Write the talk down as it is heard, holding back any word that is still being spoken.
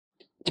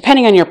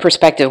depending on your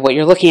perspective, what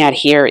you're looking at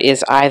here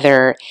is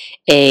either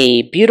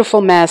a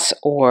beautiful mess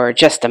or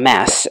just a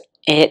mess.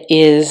 It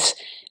is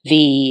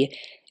the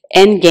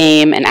end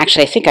game, and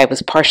actually I think I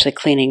was partially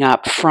cleaning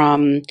up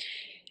from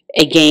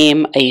a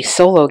game, a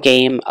solo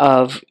game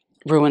of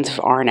Ruins of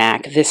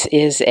Arnak. This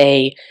is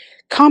a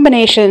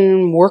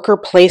combination worker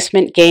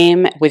placement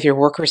game with your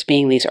workers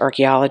being these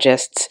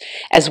archaeologists,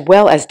 as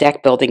well as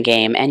deck building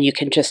game, and you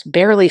can just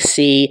barely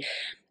see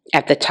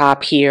at the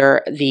top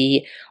here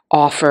the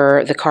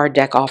offer, the card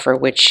deck offer,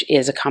 which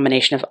is a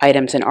combination of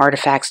items and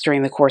artifacts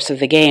during the course of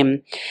the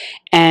game.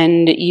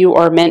 And you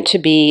are meant to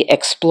be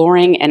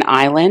exploring an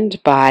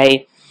island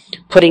by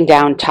putting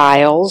down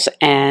tiles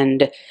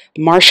and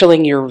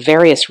marshaling your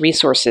various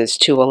resources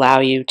to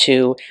allow you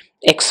to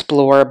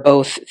explore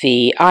both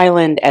the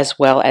island as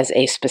well as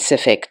a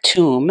specific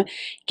tomb,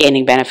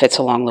 gaining benefits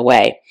along the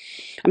way.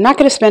 I'm not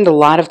going to spend a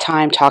lot of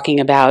time talking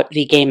about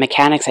the game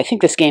mechanics. I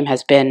think this game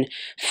has been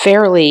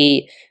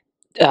fairly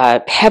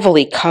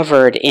heavily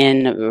covered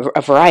in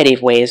a variety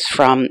of ways,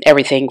 from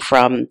everything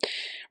from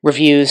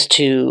reviews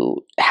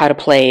to how to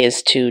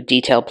plays to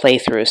detailed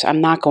playthroughs. I'm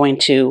not going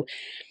to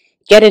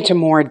get into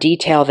more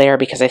detail there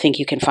because I think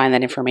you can find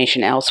that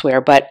information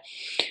elsewhere, but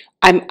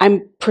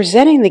I'm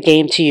presenting the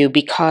game to you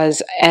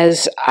because,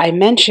 as I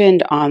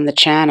mentioned on the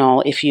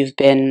channel, if you've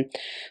been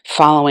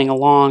following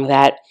along,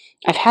 that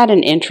I've had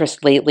an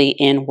interest lately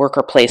in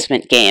worker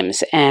placement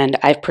games, and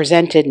I've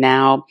presented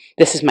now,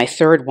 this is my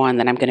third one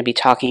that I'm going to be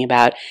talking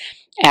about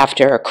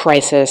after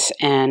Crisis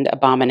and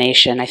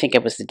Abomination. I think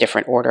it was the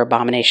different order,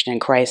 Abomination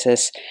and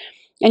Crisis.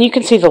 And you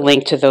can see the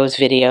link to those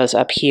videos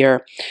up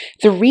here.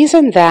 The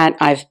reason that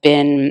I've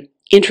been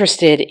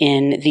interested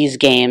in these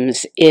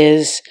games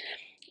is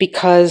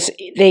because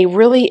they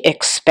really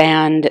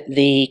expand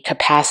the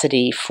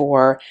capacity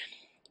for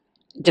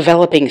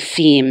developing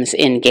themes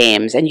in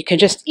games. And you can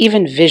just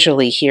even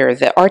visually hear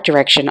the art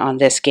direction on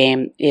this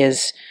game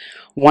is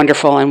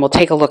wonderful, and we'll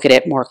take a look at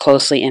it more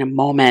closely in a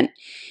moment.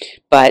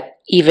 But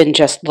even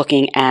just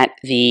looking at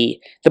the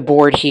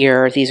board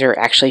here, these are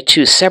actually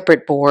two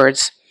separate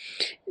boards.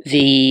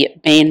 The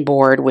main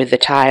board with the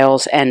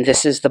tiles, and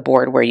this is the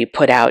board where you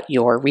put out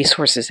your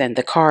resources and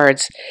the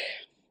cards,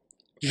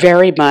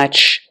 very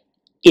much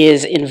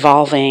is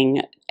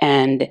involving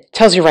and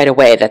tells you right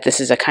away that this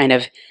is a kind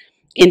of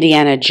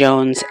Indiana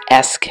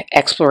Jones-esque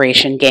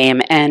exploration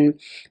game, and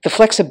the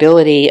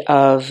flexibility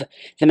of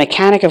the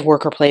mechanic of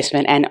worker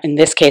placement, and in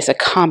this case a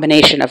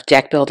combination of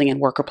deck building and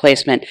worker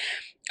placement,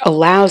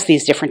 allows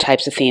these different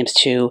types of themes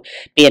to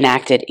be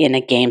enacted in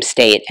a game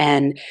state.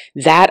 And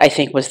that, I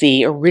think, was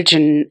the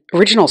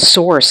original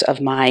source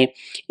of my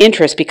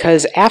interest,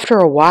 because after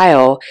a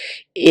while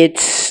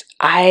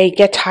I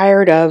get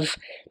tired of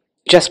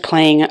just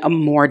playing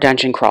more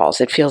dungeon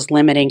crawls. It feels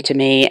limiting to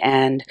me,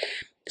 and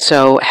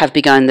so have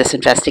begun this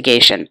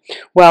investigation.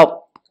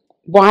 Well,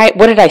 what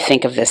did I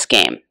think of this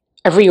game?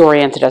 I've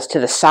reoriented us to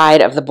the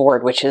side of the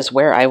board, which is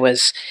where I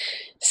was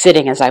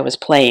sitting as I was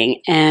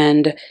playing,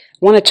 and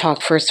I want to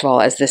talk, first of all,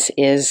 as this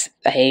is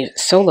a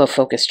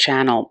solo-focused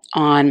channel,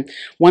 on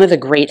one of the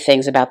great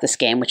things about this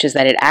game, which is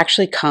that it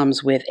actually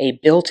comes with a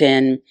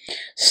built-in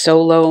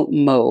solo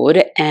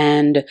mode,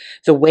 and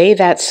the way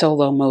that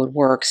solo mode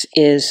works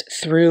is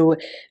through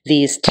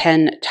these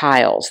 10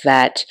 tiles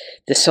that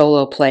the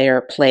solo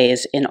player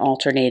plays in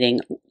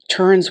alternating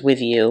turns with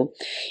you.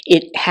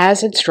 It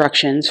has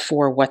instructions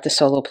for what the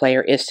solo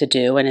player is to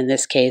do, and in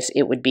this case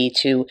it would be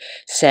to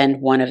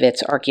send one of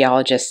its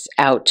archaeologists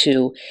out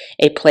to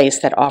a place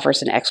that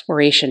offers an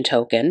exploration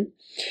token.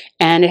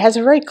 And it has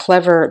a very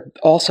clever,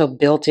 also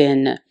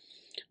built-in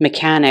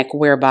mechanic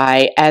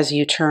whereby as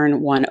you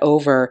turn one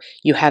over,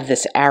 you have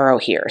this arrow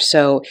here.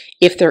 So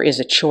if there is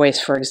a choice,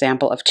 for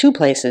example, of two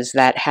places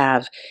that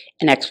have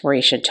an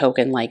exploration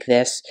token like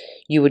this,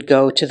 you would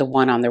go to the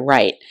one on the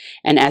right.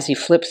 And as you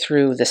flip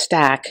through the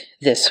stack,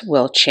 this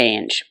will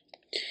change.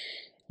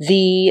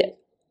 The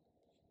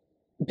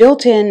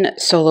built-in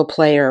solo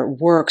player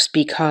works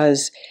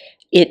because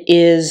it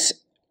is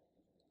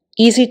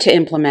easy to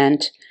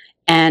implement,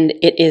 and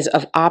it is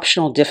of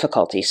optional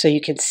difficulty. So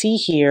you can see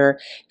here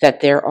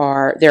that there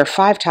are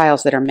 5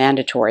 tiles that are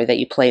mandatory that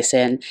you place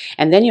in,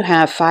 and then you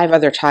have 5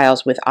 other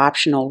tiles with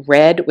optional: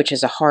 red, which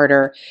is a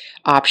harder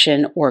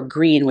option, or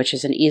green, which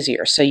is an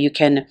easier. So you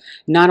can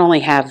not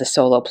only have the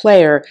solo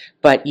player,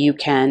 but you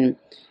can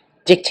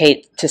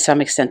dictate to some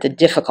extent the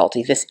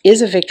difficulty. This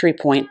is a victory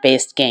point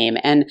based game,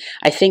 and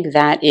I think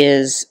that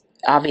is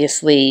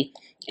obviously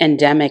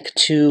endemic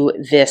to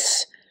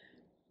this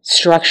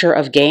structure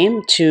of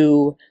game.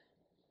 To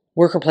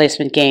worker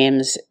placement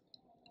games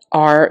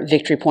are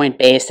victory point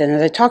based, and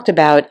as I talked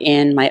about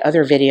in my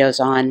other videos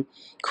on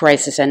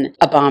Crisis and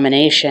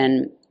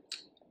Abomination,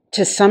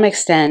 to some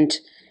extent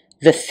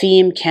the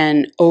theme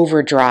can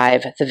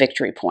overdrive the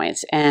victory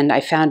points, and I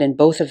found in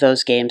both of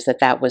those games that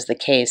that was the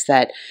case,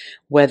 that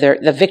whether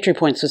the victory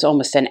points was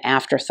almost an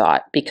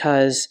afterthought,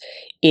 because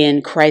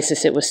in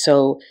Crisis it was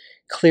so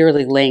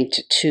clearly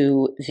linked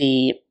to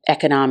the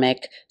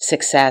economic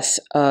success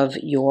of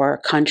your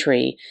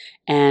country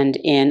And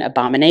in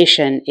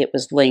Abomination, it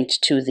was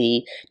linked to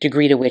the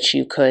degree to which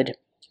you could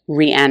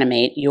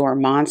reanimate your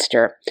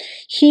monster.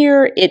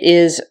 Here it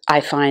is,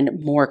 I find,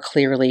 more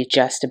clearly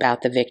just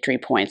about the victory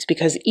points,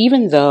 because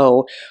even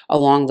though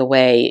along the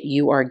way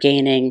you are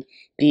gaining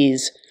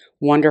these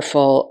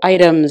wonderful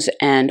items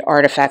and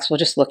artifacts, we'll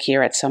just look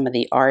here at some of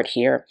the art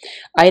here.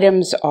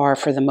 Items are,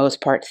 for the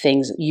most part,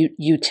 things,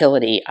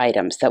 utility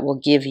items that will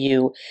give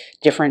you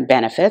different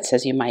benefits,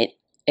 as you might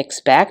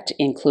expect,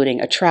 including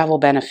a travel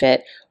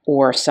benefit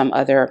or some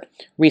other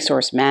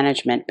resource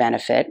management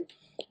benefit.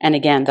 And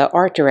again, the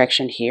art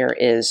direction here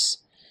is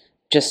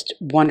just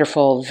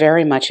wonderful,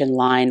 very much in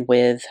line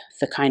with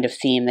the kind of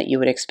theme that you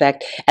would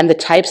expect. And the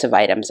types of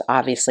items,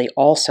 obviously,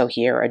 also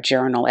here, a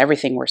journal,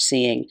 everything we're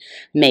seeing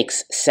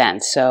makes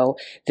sense. So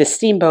the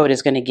steamboat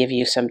is going to give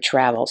you some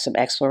travel, some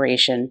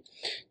exploration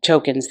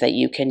tokens that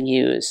you can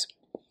use.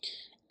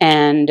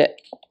 And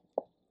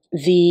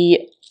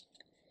the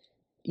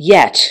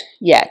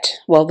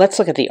well, let's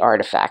look at the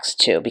artifacts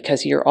too,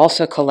 because you're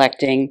also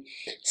collecting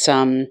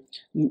some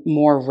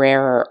more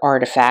rarer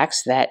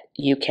artifacts that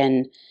you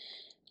can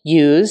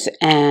use.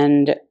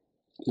 And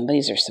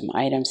these are some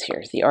items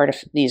here.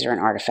 These are an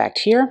artifact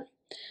here.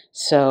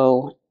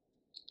 So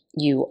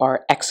you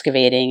are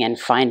excavating and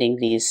finding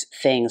these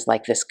things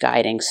like this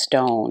guiding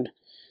stone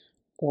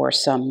or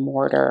some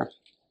mortar.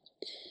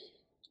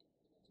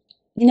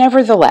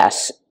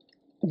 Nevertheless,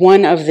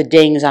 one of the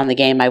dings on the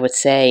game, I would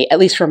say, at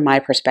least from my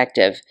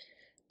perspective,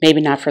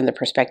 maybe not from the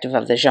perspective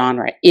of the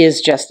genre,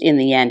 is just in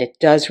the end, it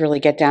does really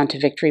get down to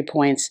victory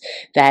points.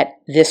 That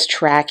this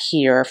track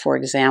here, for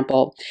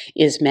example,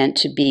 is meant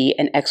to be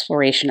an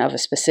exploration of a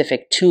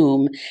specific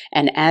tomb,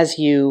 and as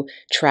you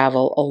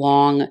travel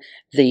along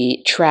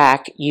the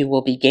track, you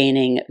will be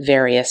gaining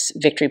various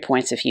victory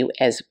points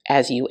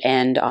as you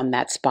end on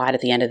that spot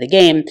at the end of the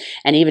game.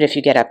 And even if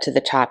you get up to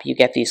the top, you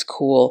get these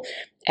cool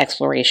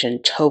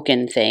exploration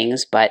token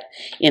things, but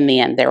in the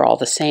end they're all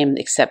the same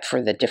except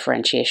for the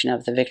differentiation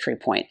of the victory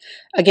point.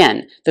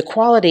 Again, the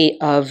quality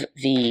of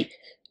the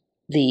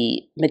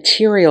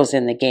materials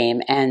in the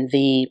game and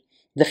the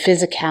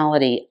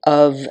physicality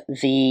of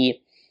the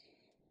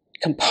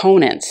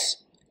components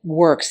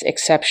works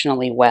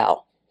exceptionally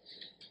well.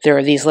 There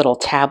are these little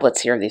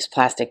tablets here, these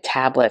plastic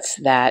tablets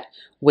that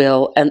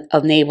will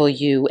enable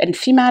you, and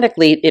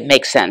thematically it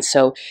makes sense.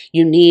 So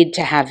you need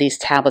to have these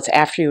tablets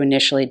after you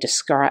initially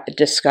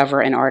discover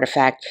an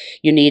artifact.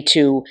 You need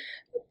to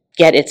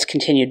get its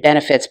continued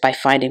benefits by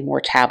finding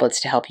more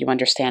tablets to help you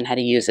understand how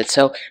to use it.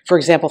 So, for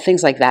example,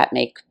 things like that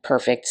make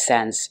perfect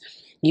sense.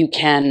 You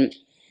can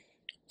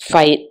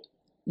fight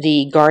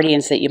the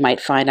guardians that you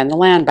might find on the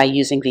land by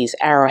using these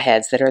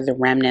arrowheads that are the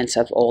remnants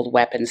of old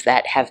weapons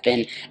that have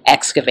been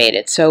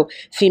excavated. So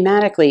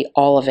thematically,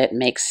 all of it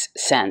makes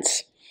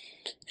sense.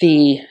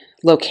 The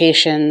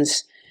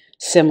locations,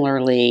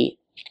 similarly,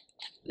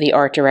 the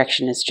art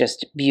direction is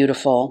just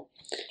beautiful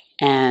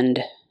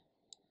and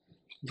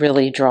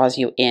really draws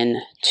you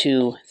in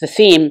to the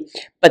theme.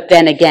 But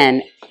then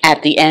again,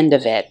 at the end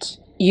of it,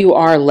 you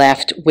are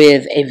left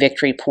with a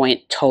victory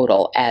point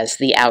total as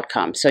the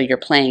outcome. So you're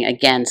playing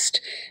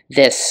against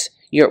this,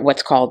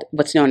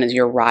 what's known as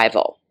your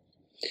rival.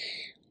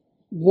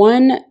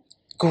 One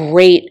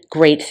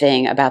great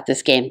thing about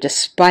this game,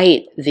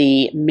 despite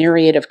the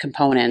myriad of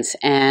components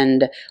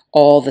and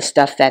all the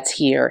stuff that's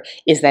here,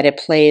 is that it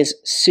plays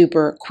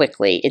super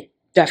quickly. It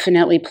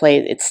definitely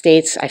plays, it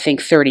states, I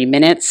think, 30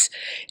 minutes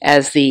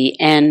as the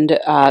end,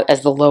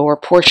 as the lower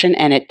portion,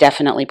 and it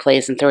definitely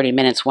plays in 30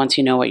 minutes once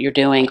you know what you're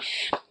doing.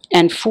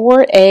 And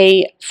for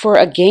a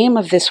game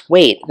of this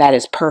weight, that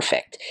is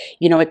perfect.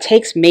 You know, it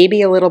takes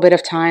maybe a little bit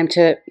of time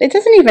it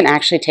doesn't even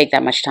actually take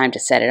that much time to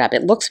set it up.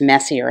 It looks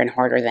messier and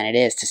harder than it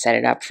is to set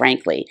it up,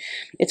 frankly.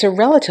 It's a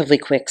relatively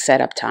quick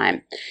setup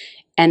time.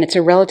 And it's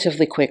a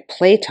relatively quick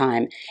play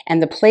time,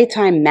 and the play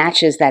time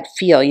matches that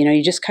feel. You know,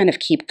 you just kind of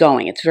keep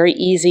going. It's very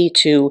easy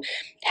to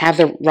have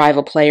the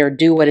rival player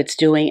do what it's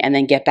doing and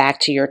then get back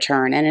to your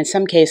turn. And in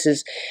some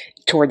cases,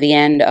 toward the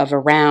end of a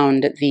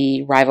round,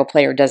 the rival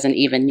player doesn't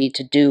even need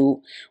to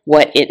do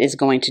what it is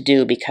going to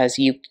do because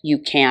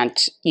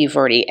you've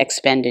already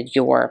expended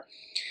your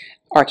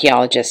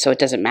archaeologist, so it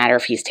doesn't matter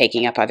if he's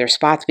taking up other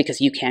spots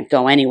because you can't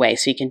go anyway,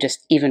 so you can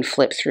just even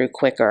flip through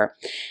quicker.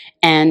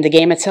 And the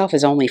game itself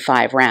is only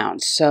 5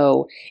 rounds,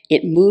 so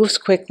it moves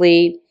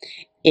quickly.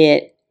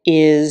 It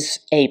is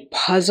a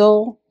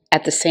puzzle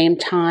at the same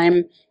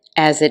time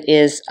as it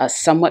is a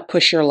somewhat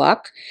push your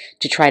luck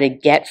to try to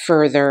get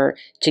further,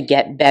 to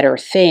get better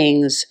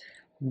things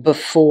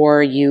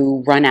before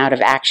you run out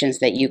of actions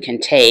that you can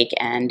take,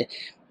 and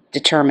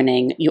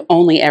determining you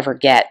only ever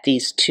get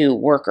these 2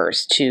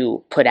 workers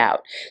to put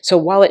out. So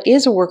while it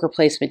is a worker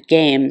placement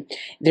game,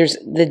 there's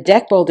the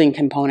deck building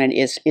component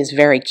is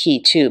very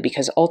key too,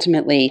 because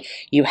ultimately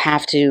you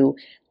have to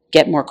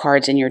get more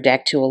cards in your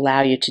deck to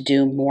allow you to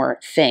do more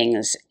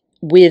things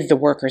with the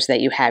workers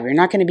that you have. You're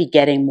not going to be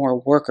getting more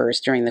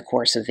workers during the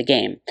course of the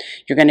game.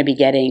 You're going to be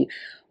getting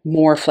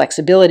more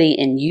flexibility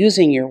in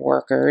using your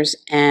workers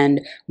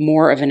and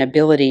more of an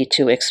ability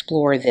to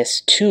explore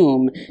this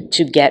tomb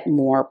to get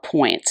more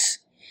points.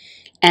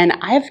 And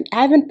I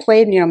haven't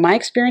played, my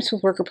experience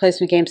with worker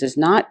placement games is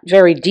not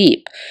very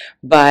deep,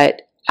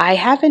 but I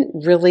haven't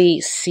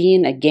really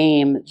seen a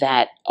game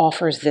that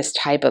offers this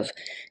type of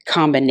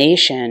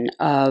combination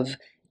of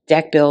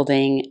deck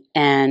building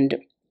and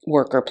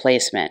worker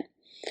placement.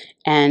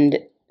 And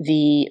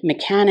the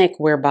mechanic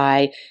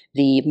whereby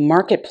the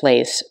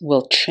marketplace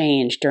will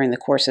change during the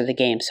course of the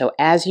game. So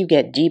as you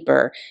get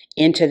deeper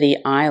into the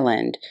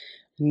island,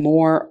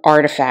 more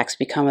artifacts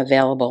become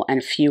available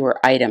and fewer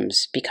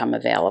items become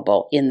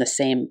available in the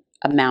same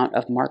amount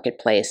of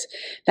marketplace.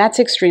 That's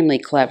extremely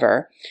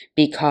clever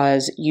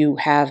because you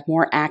have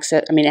more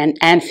access,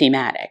 and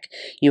thematic.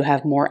 You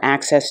have more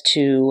access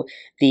to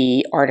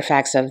the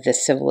artifacts of the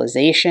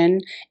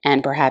civilization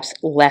and perhaps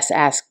less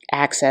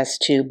access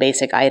to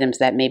basic items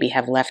that maybe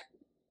have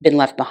been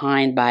left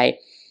behind by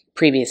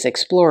previous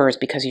explorers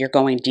because you're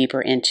going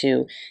deeper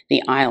into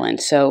the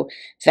island. So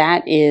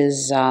that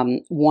is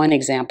one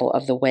example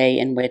of the way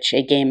in which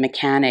a game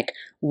mechanic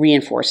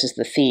reinforces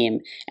the theme.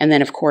 And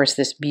then, of course,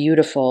 the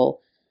beautiful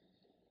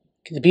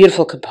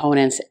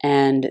components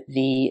and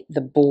the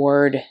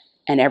board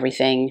and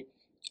everything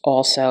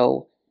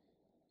also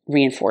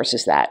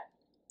reinforces that.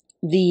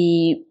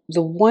 The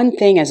one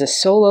thing as a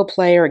solo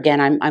player,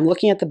 again, I'm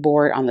looking at the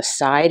board on the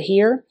side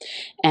here,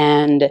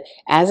 and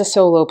as a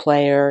solo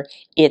player,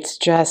 it's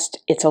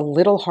a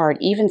little hard,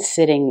 even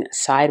sitting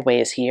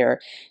sideways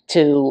here,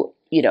 to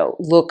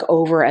look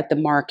over at the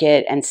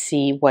market and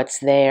see what's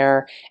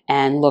there,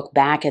 and look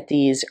back at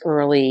these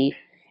early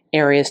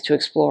areas to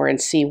explore and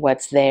see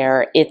what's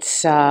there.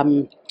 It's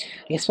I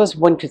suppose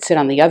one could sit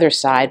on the other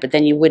side, but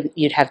then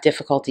you'd have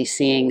difficulty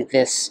seeing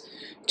this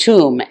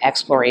tomb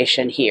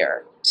exploration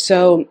here.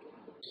 So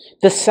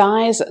the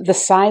size of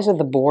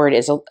the board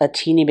is a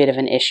teeny bit of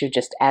an issue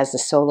just as the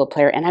solo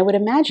player, and I would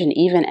imagine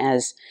even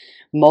as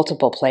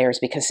multiple players,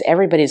 because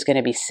everybody's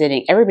going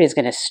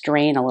to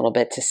strain a little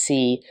bit to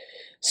see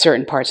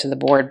certain parts of the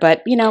board.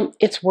 But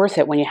it's worth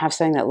it when you have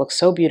something that looks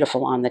so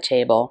beautiful on the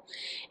table.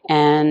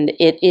 And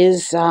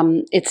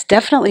it's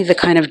definitely the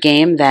kind of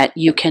game that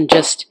you can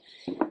just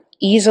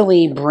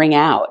easily bring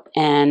out,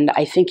 and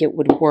I think it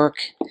would work.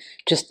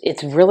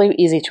 It's really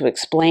easy to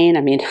explain.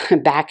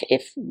 Back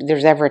if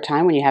there's ever a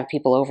time when you have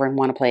people over and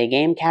want to play a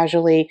game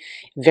casually,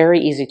 very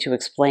easy to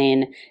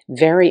explain,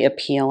 very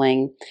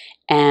appealing,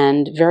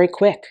 and very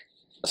quick.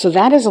 So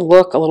that is a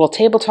little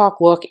table talk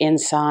look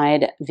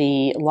inside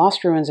the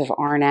Lost Ruins of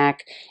Arnak,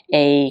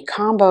 a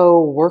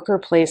combo worker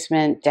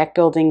placement deck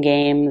building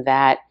game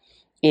that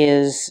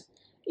is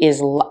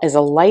a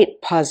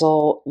light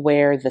puzzle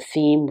where the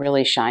theme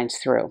really shines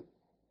through.